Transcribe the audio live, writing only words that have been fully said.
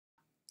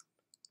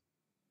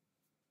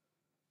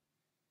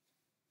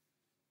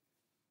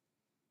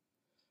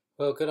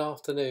Well, good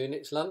afternoon.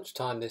 It's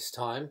lunchtime this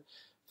time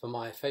for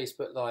my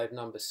Facebook Live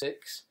number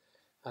 6,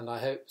 and I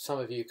hope some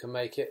of you can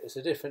make it. It's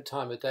a different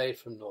time of day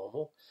from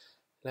normal.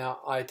 Now,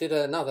 I did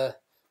another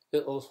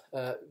little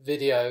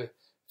video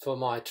for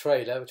my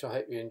trailer, which I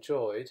hope you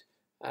enjoyed,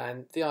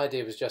 and the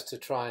idea was just to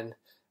try and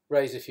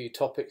raise a few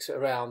topics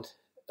around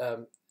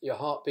your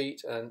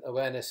heartbeat and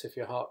awareness of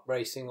your heart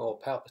racing or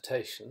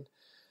palpitation.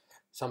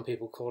 Some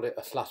people call it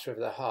a flutter of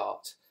the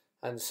heart,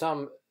 and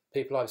some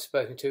people I've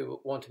spoken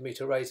to wanted me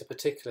to raise a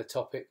particular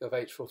topic of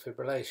atrial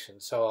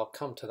fibrillation, so I'll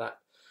come to that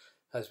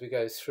as we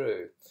go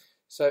through.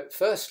 So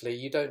firstly,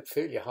 you don't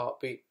feel your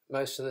heartbeat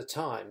most of the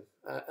time,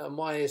 and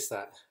why is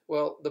that?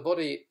 Well, the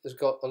body has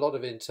got a lot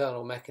of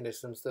internal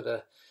mechanisms that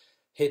are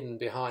hidden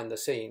behind the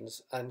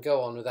scenes and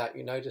go on without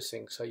you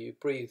noticing. So you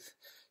breathe,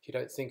 you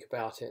don't think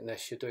about it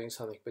unless you're doing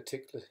something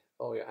particular,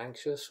 or you're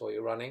anxious, or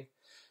you're running.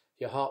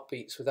 Your heart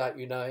beats without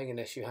you knowing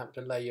unless you happen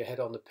to lay your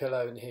head on the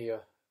pillow and hear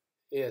your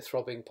ear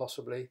throbbing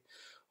possibly,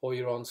 or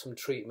you're on some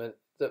treatment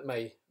that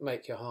may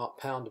make your heart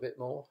pound a bit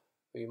more,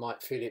 or you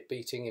might feel it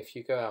beating if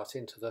you go out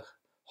into the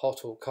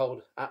hot or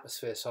cold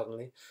atmosphere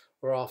suddenly,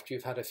 or after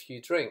you've had a few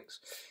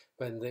drinks,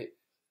 when the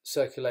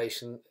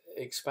circulation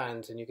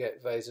expands and you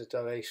get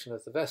vasodilation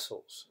of the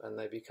vessels and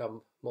they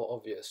become more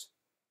obvious.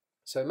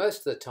 So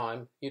most of the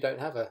time you don't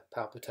have a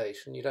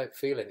palpitation, you don't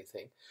feel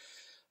anything.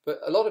 But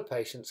a lot of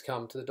patients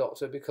come to the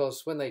doctor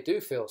because when they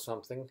do feel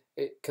something,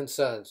 it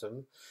concerns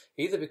them,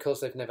 either because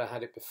they've never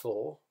had it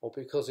before, or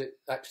because it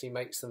actually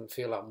makes them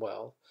feel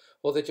unwell,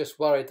 or they're just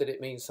worried that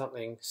it means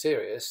something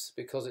serious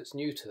because it's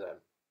new to them.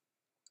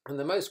 And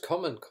the most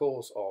common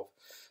cause of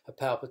a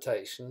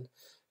palpitation,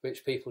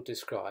 which people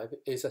describe,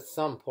 is a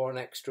thump or an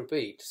extra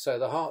beat. So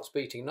the heart's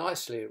beating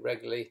nicely,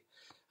 regularly,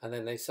 and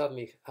then they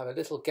suddenly have a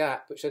little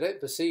gap, which they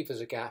don't perceive as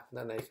a gap, and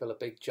then they feel a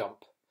big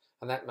jump.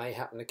 And that may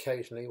happen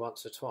occasionally,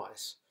 once or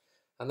twice.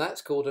 And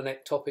that's called an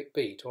ectopic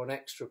beat or an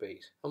extra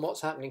beat. And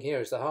what's happening here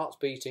is the heart's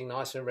beating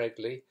nice and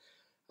regularly,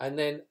 and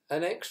then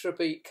an extra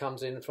beat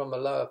comes in from a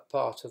lower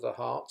part of the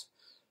heart,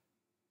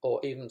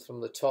 or even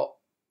from the top,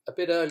 a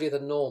bit earlier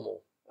than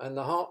normal. And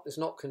the heart is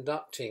not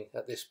conducting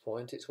at this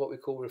point, it's what we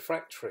call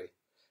refractory.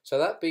 So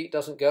that beat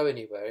doesn't go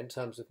anywhere in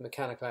terms of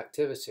mechanical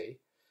activity.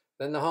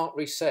 Then the heart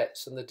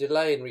resets, and the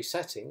delay in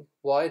resetting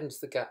widens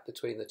the gap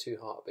between the two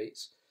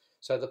heartbeats.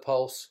 So the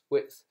pulse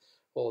width,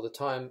 or the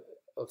time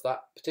of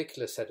that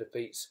particular set of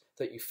beats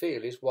that you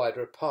feel, is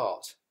wider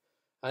apart.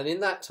 And in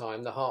that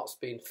time the heart's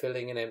been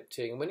filling and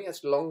emptying, and when it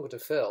has longer to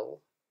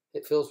fill,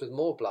 it fills with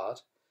more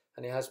blood,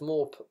 and it has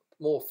more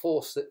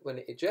force that when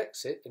it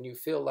ejects it, and you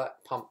feel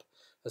that pump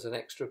as an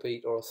extra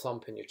beat or a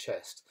thump in your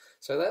chest.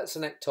 So that's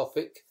an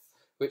ectopic,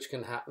 which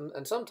can happen,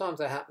 and sometimes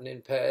they happen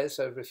in pairs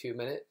over a few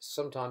minutes.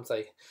 Sometimes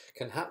they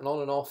can happen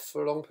on and off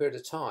for a long period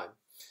of time,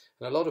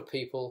 and a lot of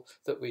people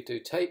that we do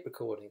tape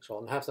recordings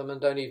on have them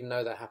and don't even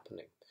know they're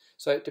happening.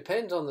 So it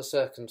depends on the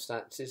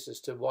circumstances as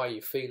to why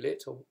you feel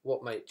it or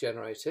what may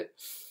generate it.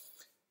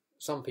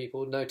 Some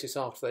people notice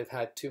after they've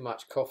had too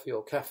much coffee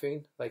or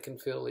caffeine, they can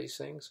feel these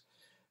things.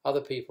 Other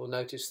people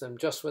notice them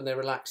just when they're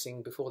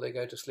relaxing before they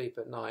go to sleep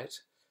at night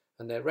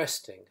and they're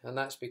resting. And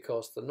that's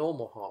because the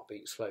normal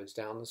heartbeat slows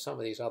down and some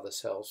of these other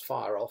cells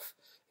fire off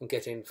and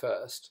get in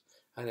first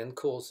and then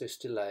cause this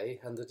delay,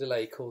 and the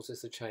delay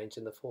causes the change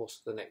in the force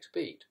of the next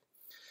beat.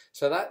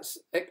 So that's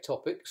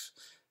ectopics.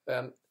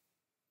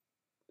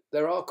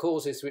 There are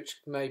causes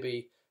which may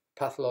be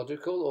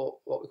pathological or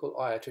what we call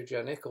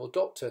iatrogenic or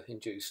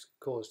doctor-induced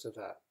cause of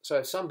that. So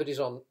if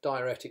somebody's on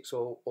diuretics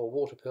or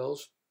water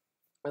pills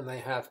and they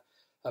have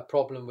a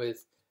problem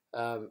with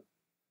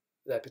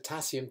their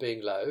potassium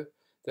being low,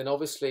 then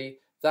obviously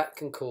that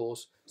can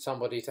cause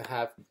somebody to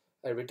have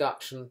a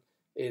reduction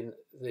in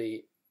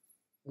the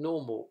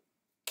normal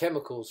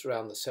chemicals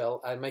around the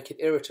cell and make it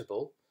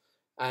irritable,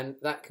 and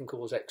that can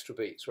cause extra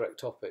beats or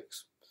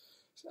ectopics.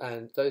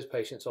 And those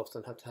patients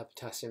often have to have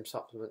potassium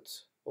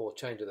supplements or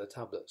change of their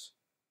tablets.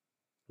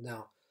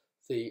 Now,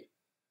 the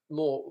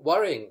more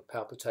worrying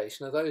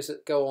palpitation are those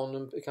that go on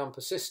and become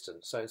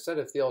persistent. So instead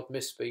of the odd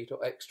misbeat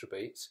or extra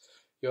beats,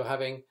 you're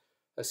having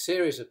a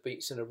series of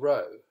beats in a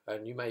row,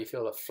 and you may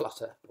feel a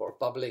flutter or a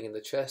bubbling in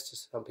the chest,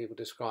 as some people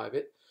describe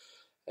it.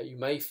 You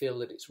may feel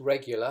that it's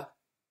regular,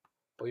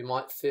 or you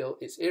might feel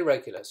it's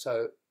irregular.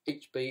 So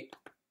each beat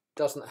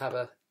doesn't have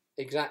a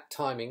exact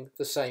timing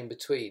the same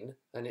between,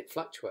 and it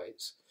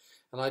fluctuates.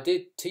 And I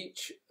did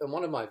teach in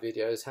one of my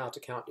videos how to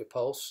count your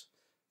pulse,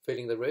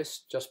 feeling the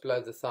wrist just below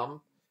the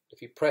thumb.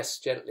 If you press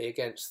gently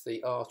against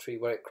the artery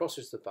where it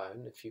crosses the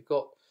bone, if you've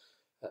got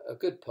a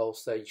good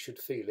pulse there, you should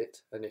feel it.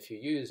 And if you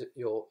use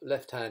your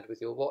left hand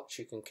with your watch,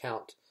 you can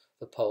count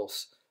the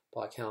pulse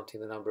by counting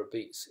the number of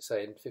beats,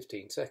 say in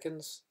 15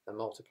 seconds, and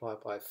multiply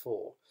by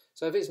 4.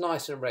 So if it's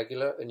nice and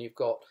regular and you've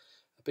got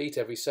a beat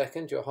every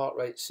second, your heart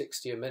rate's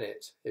 60 a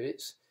minute. If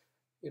it's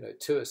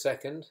 2 a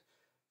second,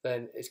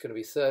 then it's going to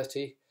be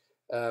 30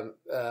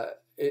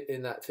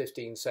 in that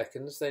 15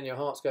 seconds. Then your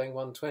heart's going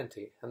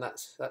 120, and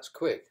that's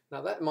quick.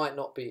 Now that might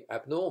not be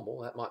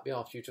abnormal. That might be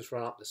after you just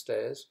run up the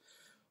stairs,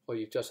 or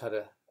you've just had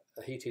a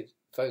heated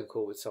phone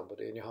call with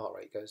somebody and your heart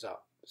rate goes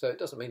up. So it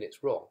doesn't mean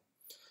it's wrong.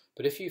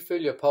 But if you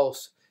feel your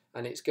pulse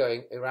and it's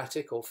going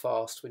erratic or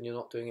fast when you're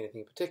not doing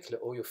anything particular,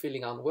 or you're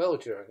feeling unwell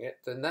during it,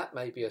 then that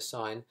may be a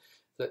sign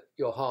that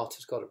your heart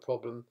has got a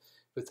problem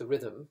with the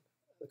rhythm.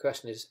 The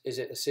question is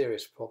it a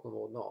serious problem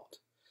or not?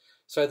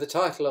 So the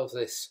title of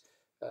this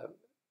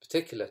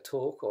particular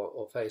talk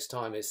or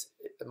FaceTime is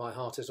 "My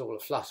Heart is All a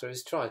Flutter,"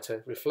 is trying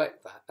to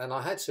reflect that. And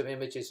I had some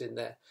images in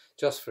there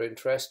just for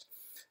interest,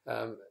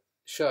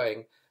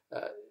 showing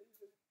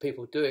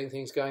people doing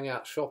things, going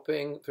out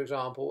shopping, for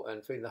example,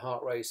 and feeling the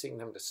heart racing,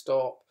 having to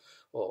stop,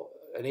 or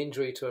an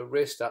injury to a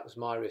wrist. That was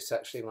my wrist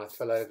actually when I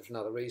fell over for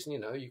another reason. You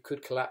know, you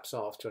could collapse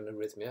after an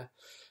arrhythmia.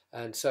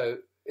 And so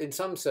in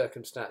some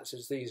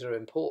circumstances, these are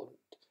important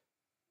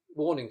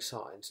warning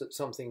signs that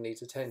something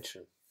needs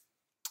attention.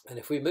 And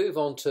if we move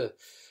on to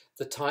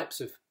the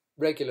types of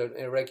regular and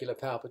irregular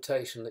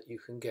palpitation that you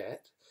can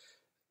get,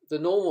 the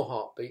normal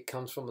heartbeat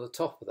comes from the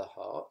top of the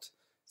heart.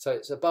 So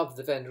it's above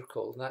the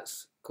ventricle, and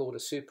that's called a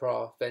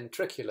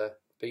supraventricular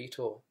beat,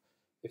 or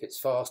if it's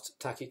fast,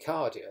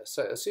 tachycardia.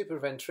 So a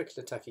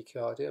supraventricular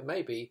tachycardia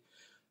may be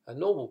a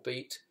normal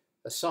beat,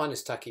 a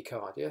sinus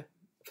tachycardia,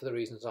 for the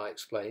reasons I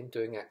explained,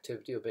 doing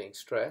activity or being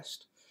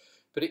stressed.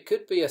 But it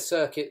could be a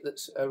circuit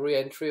that's a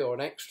re-entry or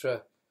an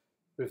extra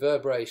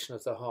reverberation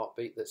of the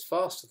heartbeat that's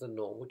faster than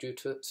normal due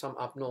to some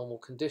abnormal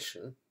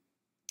condition.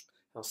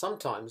 Now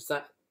sometimes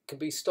that can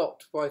be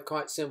stopped by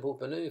quite simple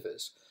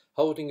manoeuvres,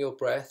 holding your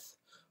breath,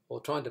 or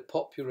trying to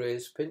pop your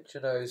ears, pinch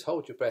your nose,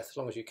 hold your breath as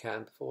long as you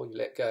can before you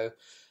let go,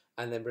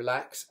 and then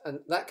relax. And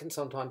that can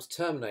sometimes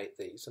terminate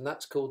these, and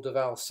that's called the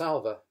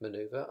Valsalva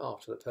manoeuvre,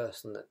 after the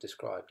person that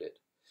described it.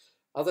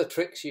 Other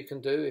tricks you can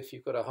do if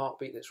you've got a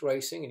heartbeat that's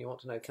racing and you want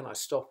to know, can I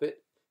stop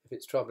it if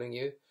it's troubling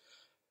you?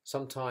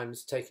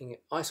 Sometimes taking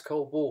ice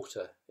cold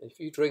water. If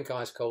you drink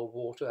ice cold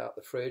water out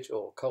the fridge,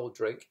 or cold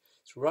drink,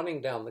 it's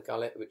running down the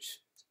gullet, which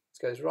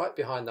goes right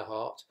behind the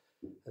heart.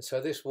 And so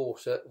this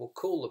water will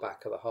cool the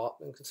back of the heart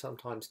and can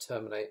sometimes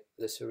terminate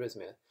this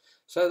arrhythmia.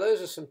 So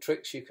those are some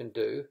tricks you can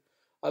do.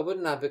 I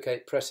wouldn't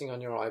advocate pressing on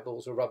your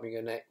eyeballs or rubbing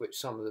your neck, which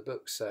some of the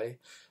books say.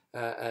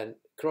 And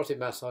carotid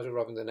massage or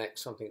rubbing the neck,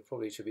 something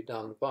probably should be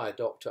done by a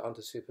doctor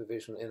under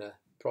supervision in a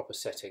proper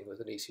setting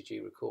with an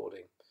ECG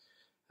recording.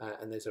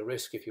 And there's a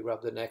risk if you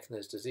rub the neck and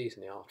there's disease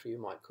in the artery,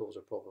 you might cause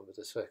a problem with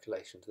the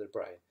circulation to the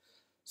brain.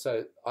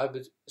 So I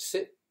would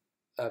sit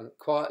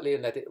quietly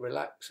and let it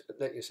relax.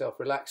 Let yourself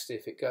relax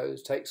if it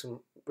goes. Take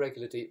some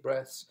regular deep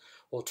breaths,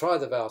 or try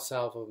the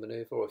Valsalva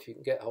manoeuvre, or if you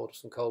can get hold of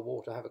some cold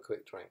water, have a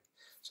quick drink.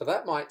 So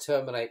that might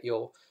terminate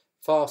your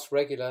fast,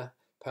 regular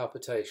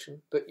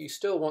palpitation, but you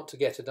still want to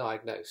get a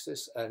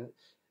diagnosis, and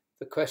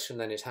the question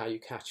then is how you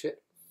catch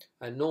it.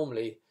 And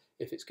normally,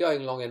 if it's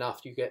going long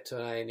enough, you get to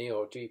an A&E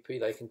or a GP,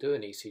 they can do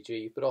an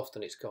ECG, but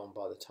often it's gone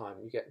by the time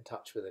you get in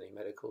touch with any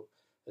medical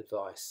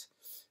advice.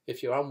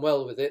 If you're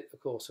unwell with it, of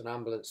course, an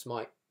ambulance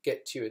might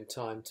get to you in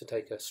time to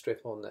take a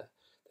strip on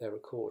their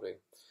recording.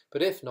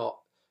 But if not,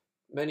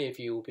 many of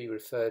you will be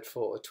referred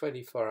for a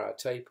 24-hour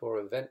tape or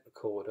event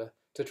recorder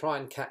to try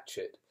and catch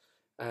it.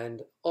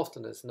 And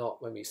often as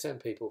not, when we send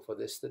people for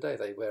this, the day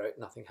they wear it,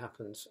 nothing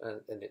happens,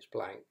 and it's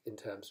blank in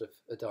terms of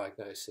a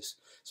diagnosis.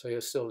 So you're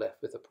still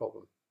left with a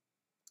problem.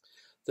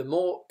 The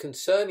more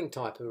concerning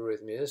type of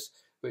arrhythmias,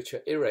 which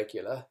are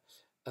irregular,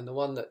 and the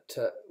one that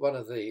one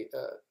of the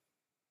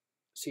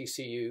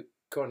CCU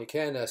coronary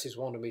care nurses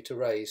wanted me to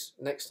raise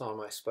next time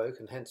I spoke,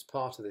 and hence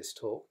part of this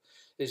talk,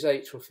 is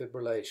atrial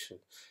fibrillation.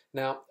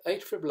 Now,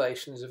 atrial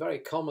fibrillation is a very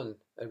common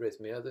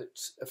arrhythmia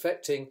that's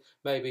affecting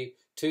maybe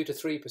 2 to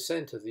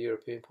 3% of the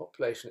European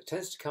population. It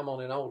tends to come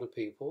on in older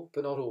people,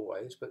 but not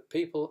always. But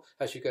people,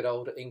 as you get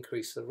older,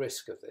 increase the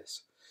risk of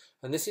this.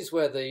 And this is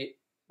where the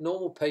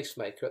normal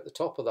pacemaker at the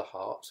top of the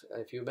heart,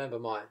 and if you remember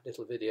my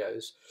little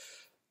videos,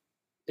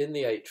 in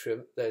the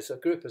atrium, there's a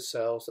group of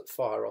cells that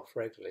fire off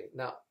regularly.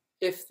 Now,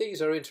 if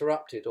these are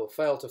interrupted or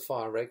fail to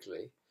fire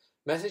regularly,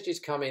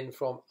 messages come in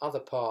from other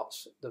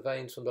parts, the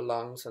veins from the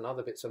lungs and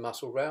other bits of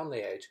muscle round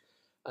the edge,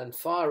 and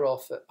fire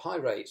off at high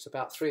rates,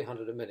 about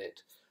 300 a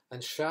minute,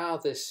 and shower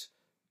this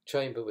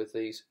chamber with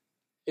these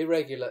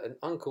irregular and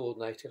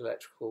uncoordinated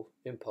electrical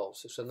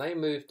impulses. And they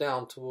move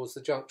down towards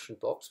the junction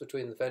box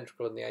between the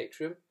ventricle and the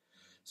atrium.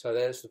 So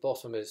there's the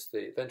bottom is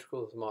the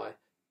ventricle of my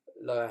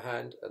lower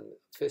hand, and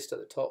fist at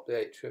the top, the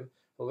atrium.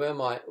 And where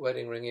my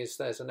wedding ring is,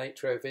 there's an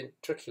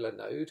atrioventricular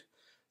node.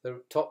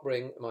 The top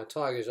ring, my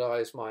tiger's eye,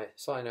 is my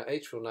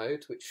sinoatrial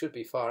node, which should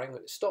be firing,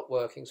 but it stopped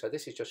working, so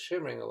this is just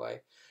shimmering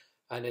away.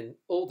 And in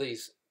all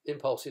these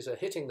impulses are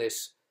hitting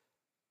this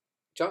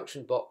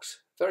junction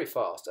box very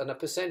fast, and a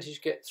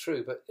percentage get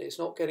through, but it's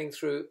not getting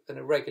through in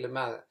a regular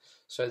manner.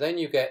 So then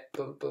you get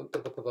boom, boom,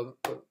 boom, boom, boom,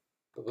 boom,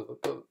 boom, boom,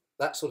 boom,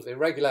 that sort of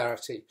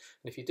irregularity.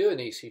 And if you do an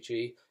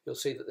ECG, you'll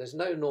see that there's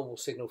no normal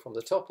signal from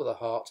the top of the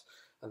heart,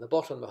 and the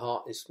bottom of the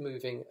heart is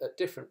moving at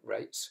different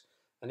rates.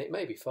 And it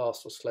may be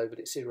fast or slow, but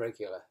it's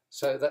irregular.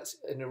 So that's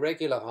an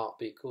irregular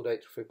heartbeat called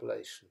atrial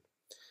fibrillation.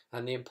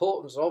 And the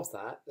importance of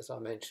that, as I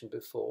mentioned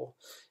before,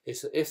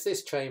 is that if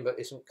this chamber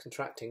isn't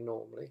contracting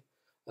normally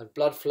and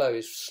blood flow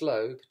is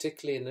slow,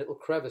 particularly in little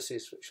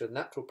crevices, which are a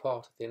natural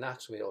part of the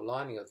anatomy or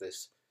lining of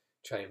this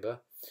chamber,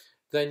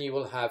 then you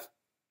will have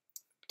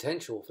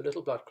potential for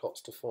little blood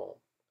clots to form.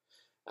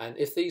 And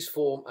if these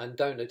form and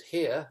don't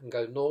adhere and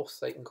go north,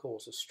 they can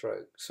cause a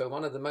stroke. So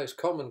one of the most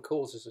common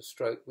causes of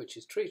stroke, which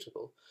is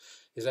treatable,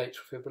 is atrial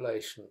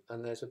fibrillation.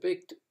 And there's a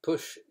big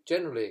push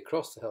generally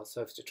across the health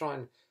service to try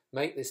and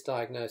make this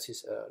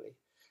diagnosis early.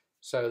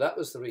 So that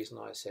was the reason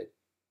I said,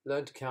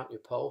 learn to count your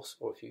pulse,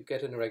 or if you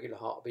get an irregular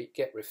heartbeat,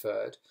 get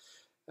referred.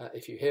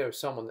 If you hear of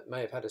someone that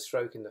may have had a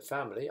stroke in the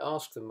family,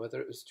 ask them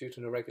whether it was due to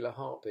an irregular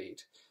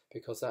heartbeat,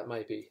 because that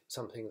may be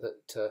something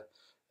that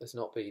has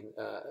not been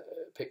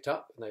picked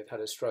up, and they've had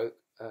a stroke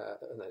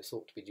and they're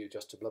thought to be due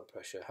just to blood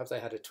pressure. Have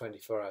they had a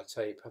 24-hour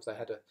tape? Have they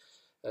had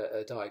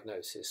a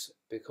diagnosis?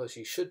 Because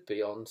you should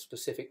be on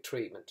specific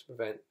treatment to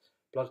prevent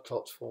blood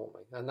clots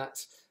forming, and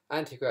that's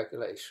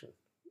anticoagulation,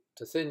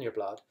 to thin your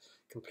blood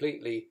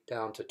completely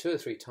down to 2 or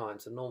 3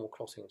 times the normal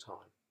clotting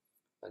time.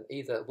 And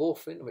either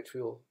warfarin, which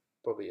we all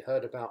probably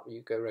heard about when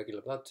you go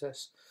regular blood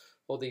tests,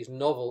 or these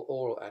novel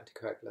oral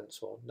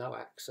anticoagulants, or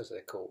NOACs as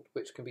they're called,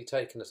 which can be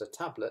taken as a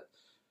tablet,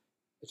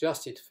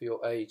 adjusted for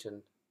your age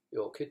and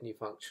your kidney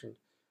function,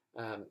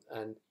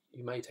 and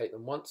you may take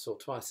them once or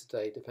twice a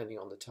day depending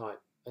on the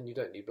type, and you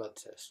don't need blood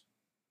tests.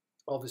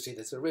 Obviously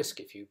there's a risk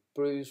if you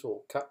bruise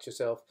or cut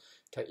yourself,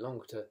 take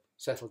longer to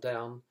settle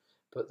down,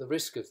 but the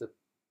risk of the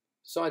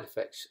side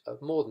effects are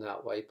more than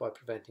outweighed by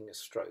preventing a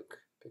stroke,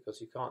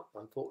 because you can't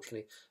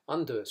unfortunately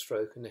undo a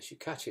stroke unless you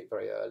catch it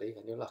very early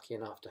and you're lucky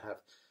enough to have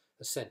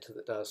a centre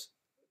that does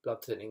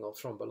blood thinning or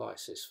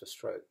thrombolysis for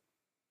stroke.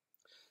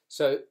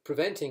 So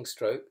preventing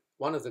stroke,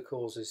 one of the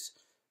causes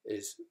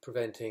is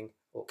preventing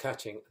or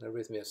catching an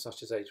arrhythmia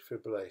such as atrial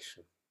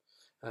fibrillation.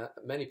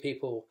 Many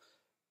people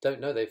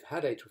don't know they've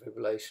had atrial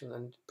fibrillation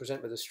and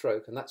present with a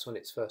stroke, and that's when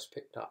it's first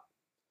picked up.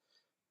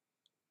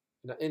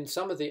 Now, in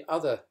some of the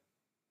other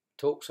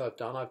talks I've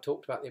done, I've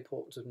talked about the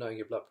importance of knowing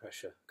your blood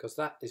pressure, because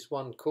that is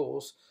one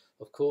cause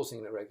of causing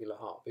an irregular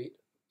heartbeat.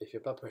 If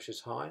your blood pressure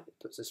is high, it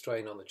puts a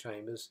strain on the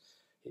chambers,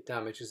 it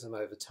damages them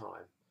over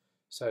time.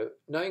 So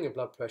knowing your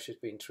blood pressure is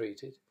being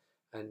treated,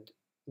 and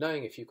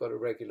knowing if you've got a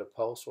regular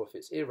pulse or if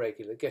it's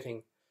irregular,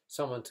 getting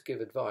someone to give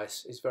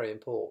advice is very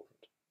important.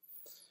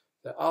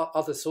 There are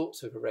other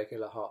sorts of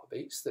irregular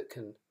heartbeats that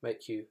can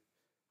make you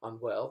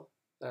unwell.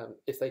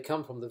 If they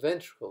come from the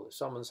ventricle, if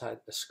someone's had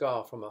a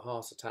scar from a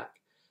heart attack,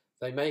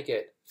 they may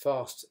get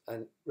fast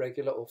and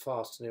regular or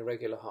fast and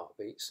irregular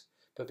heartbeats,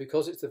 but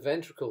because it's the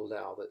ventricle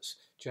now that's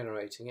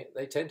generating it,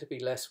 they tend to be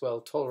less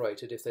well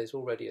tolerated if there's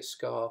already a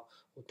scar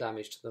or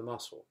damage to the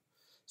muscle.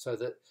 So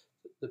that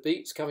the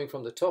beats coming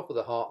from the top of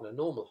the heart in a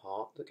normal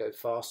heart that go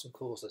fast and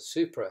cause a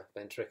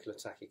supraventricular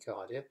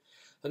tachycardia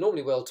are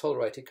normally well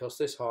tolerated, because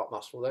this heart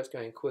muscle, although it's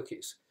going quick,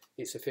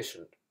 it's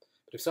efficient.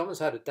 But if someone's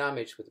had a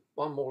damage with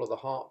one wall of the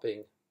heart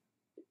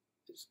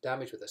it's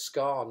damaged with a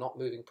scar, not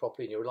moving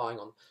properly, and you're relying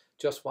on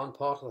just one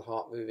part of the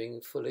heart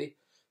moving fully,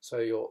 so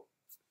your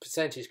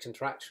percentage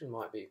contraction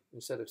might be,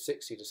 instead of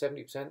 60 to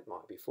 70%,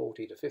 might be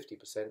 40 to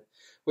 50%.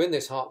 When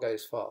this heart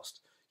goes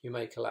fast, you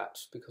may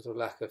collapse because of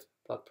lack of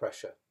blood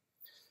pressure.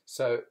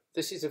 So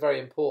this is a very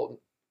important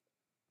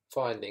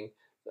finding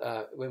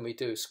when we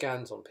do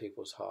scans on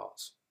people's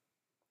hearts.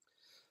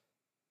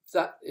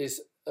 That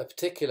is a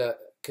particular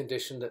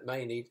condition that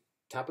may need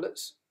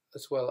tablets,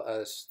 as well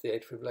as the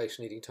atrial fibrillation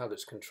needing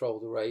tablets to control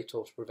the rate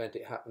or to prevent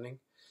it happening.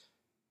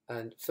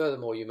 And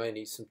furthermore, you may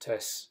need some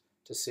tests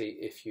to see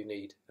if you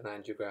need an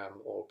angiogram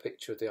or a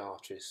picture of the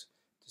arteries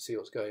to see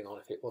what's going on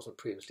if it wasn't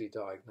previously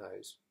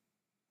diagnosed.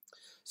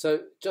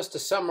 So just to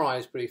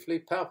summarise briefly,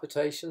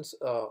 palpitations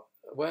are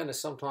awareness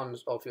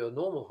sometimes of your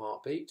normal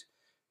heartbeat,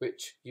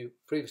 which you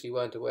previously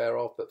weren't aware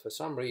of, but for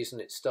some reason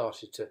it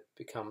started to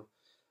become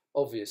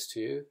obvious to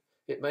you.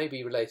 It may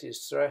be related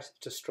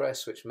to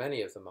stress, which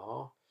many of them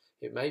are.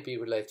 It may be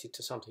related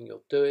to something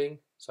you're doing,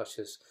 such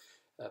as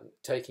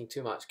taking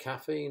too much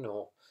caffeine,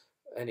 or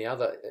any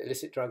other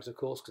illicit drugs, of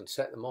course, can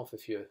set them off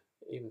if you're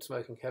even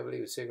smoking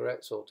heavily with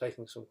cigarettes or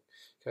taking some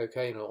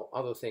cocaine or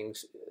other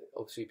things.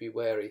 Obviously be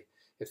wary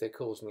if they're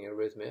causing an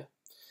arrhythmia.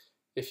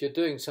 If you're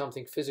doing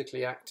something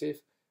physically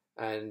active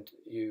and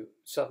you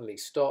suddenly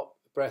stop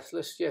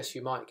breathless, yes,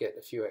 you might get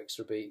a few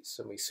extra beats,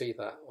 and we see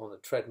that on a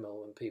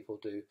treadmill when people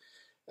do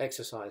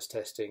exercise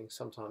testing.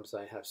 Sometimes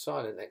they have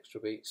silent extra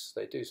beats,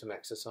 they do some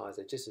exercise,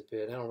 they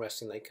disappear, then on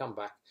resting they come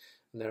back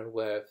and they're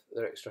aware of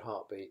their extra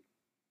heartbeat.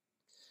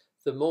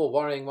 The more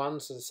worrying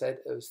ones, as I said,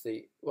 is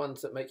the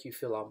ones that make you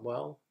feel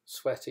unwell,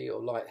 sweaty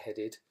or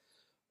lightheaded,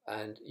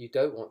 and you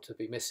don't want to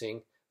be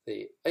missing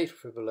the atrial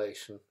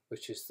fibrillation,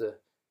 which is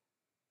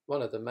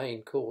one of the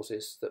main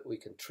causes that we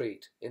can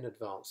treat in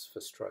advance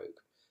for stroke.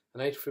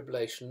 And atrial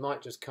fibrillation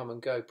might just come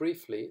and go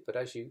briefly, but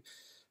as you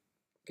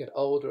get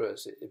older,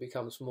 as it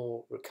becomes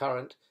more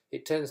recurrent,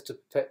 it tends to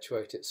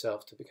perpetuate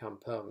itself to become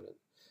permanent.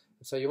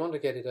 And so you want to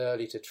get it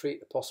early to treat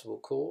the possible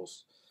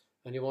cause,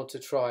 and you want to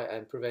try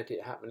and prevent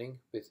it happening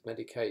with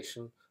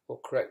medication or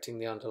correcting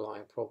the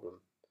underlying problem.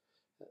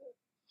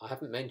 I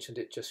haven't mentioned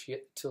it just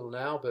yet till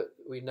now, but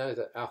we know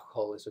that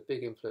alcohol is a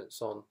big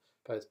influence on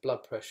both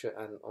blood pressure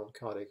and on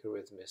cardiac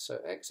arrhythmias. So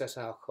excess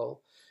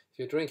alcohol, if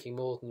you're drinking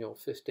more than your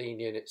 15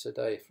 units a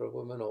day for a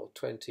woman or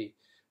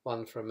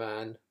 21 for a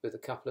man, with a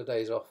couple of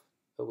days off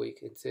a week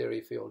in theory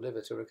for your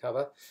liver to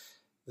recover,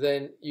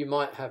 then you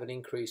might have an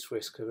increased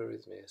risk of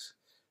arrhythmias.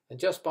 And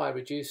just by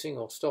reducing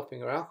or stopping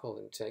your alcohol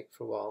intake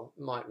for a while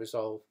might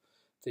resolve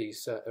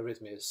these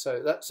arrhythmias.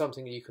 So that's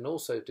something you can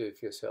also do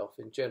for yourself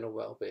in general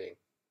well-being.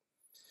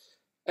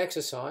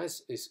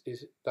 Exercise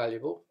is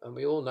valuable, and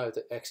we all know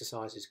that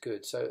exercise is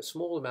good. So a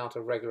small amount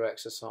of regular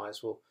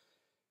exercise will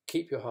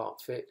keep your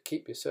heart fit,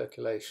 keep your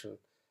circulation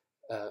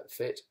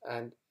fit,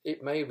 and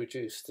it may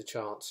reduce the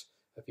chance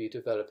of you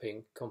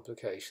developing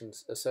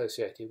complications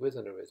associated with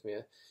an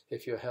arrhythmia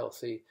if you're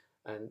healthy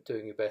and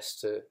doing your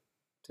best to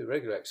do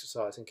regular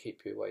exercise and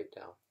keep your weight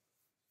down.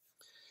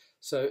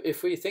 So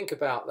if we think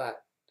about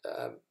that,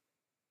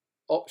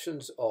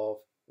 options of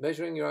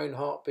measuring your own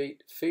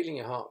heartbeat, feeling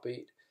your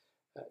heartbeat,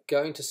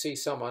 going to see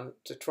someone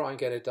to try and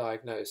get a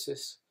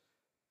diagnosis,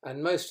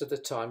 and most of the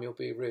time you'll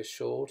be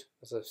reassured,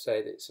 as I've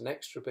said, it's an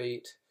extra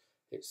beat,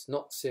 it's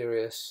not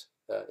serious,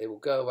 it will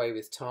go away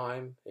with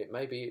time,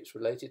 maybe it's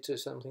related to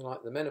something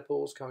like the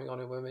menopause coming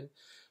on in women,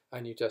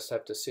 and you just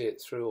have to see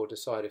it through or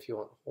decide if you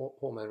want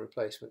hormone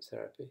replacement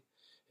therapy.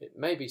 It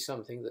may be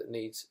something that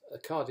needs a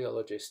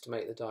cardiologist to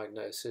make the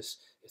diagnosis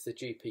if the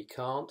GP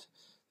can't.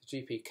 The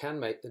GP can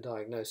make the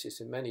diagnosis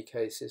in many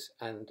cases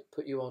and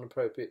put you on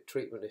appropriate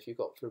treatment if you've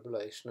got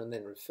fibrillation, and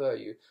then refer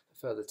you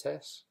for further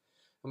tests.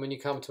 And when you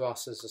come to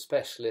us as a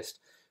specialist,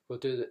 we'll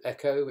do the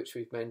echo, which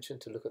we've mentioned,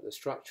 to look at the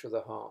structure of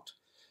the heart.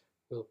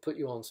 We'll put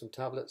you on some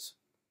tablets,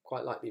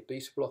 quite likely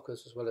beta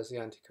blockers as well as the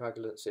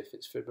anticoagulants if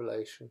it's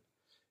fibrillation.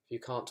 If you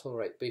can't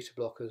tolerate beta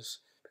blockers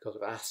because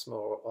of asthma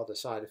or other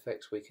side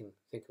effects, we can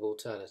think of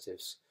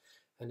alternatives.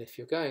 And if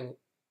you're going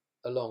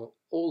along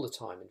all the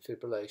time in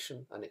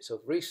fibrillation and it's of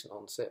recent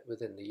onset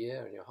within the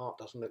year and your heart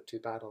doesn't look too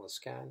bad on the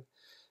scan,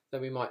 then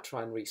we might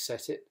try and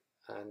reset it.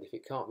 And if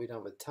it can't be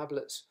done with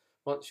tablets,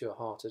 once your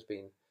heart has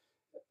been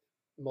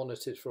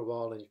monitored for a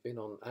while and you've been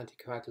on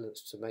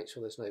anticoagulants to make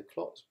sure there's no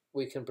clots,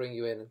 we can bring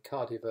you in and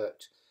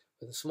cardiovert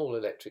with a small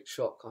electric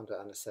shock under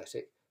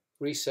anaesthetic,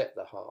 reset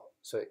the heart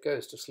so it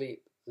goes to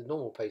sleep, the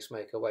normal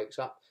pacemaker wakes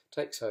up,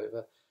 takes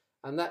over,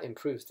 and that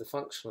improves the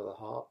function of the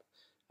heart,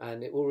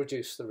 and it will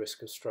reduce the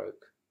risk of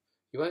stroke.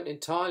 You won't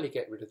entirely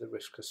get rid of the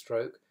risk of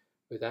stroke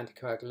with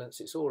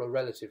anticoagulants, it's all a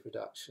relative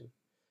reduction,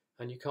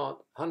 and you can't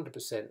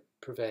 100%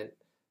 prevent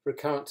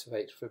recurrence of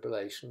atrial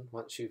fibrillation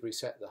once you've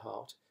reset the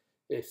heart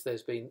if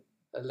there's been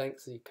a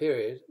lengthy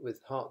period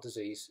with heart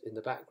disease in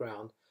the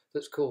background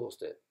that's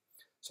caused it.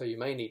 So you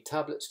may need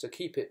tablets to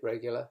keep it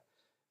regular,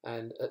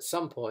 and at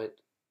some point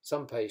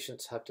some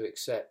patients have to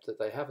accept that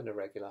they have an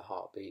irregular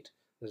heartbeat.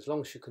 And as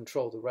long as you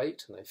control the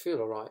rate and they feel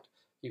all right,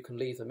 you can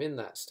leave them in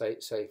that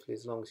state safely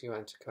as long as you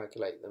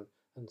anticoagulate them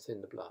and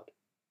thin the blood.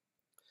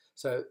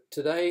 So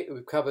today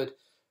we've covered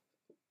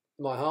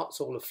my heart's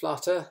all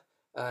aflutter,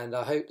 and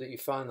I hope that you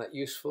find that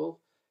useful.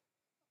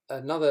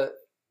 Another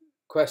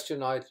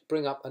question I'd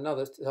bring up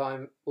another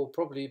time will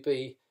probably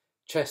be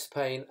chest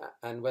pain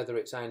and whether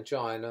it's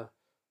angina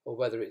or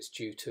whether it's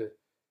due to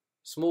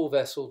small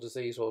vessel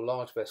disease or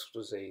large vessel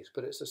disease,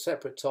 but it's a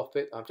separate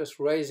topic. I'm just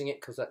raising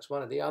it because that's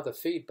one of the other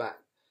feedback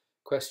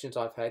questions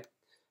I've had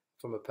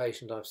from a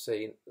patient I've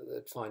seen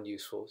that I find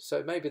useful.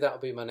 So maybe that'll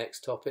be my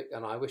next topic,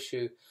 and I wish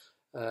you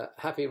a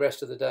happy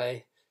rest of the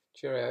day.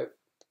 Cheerio.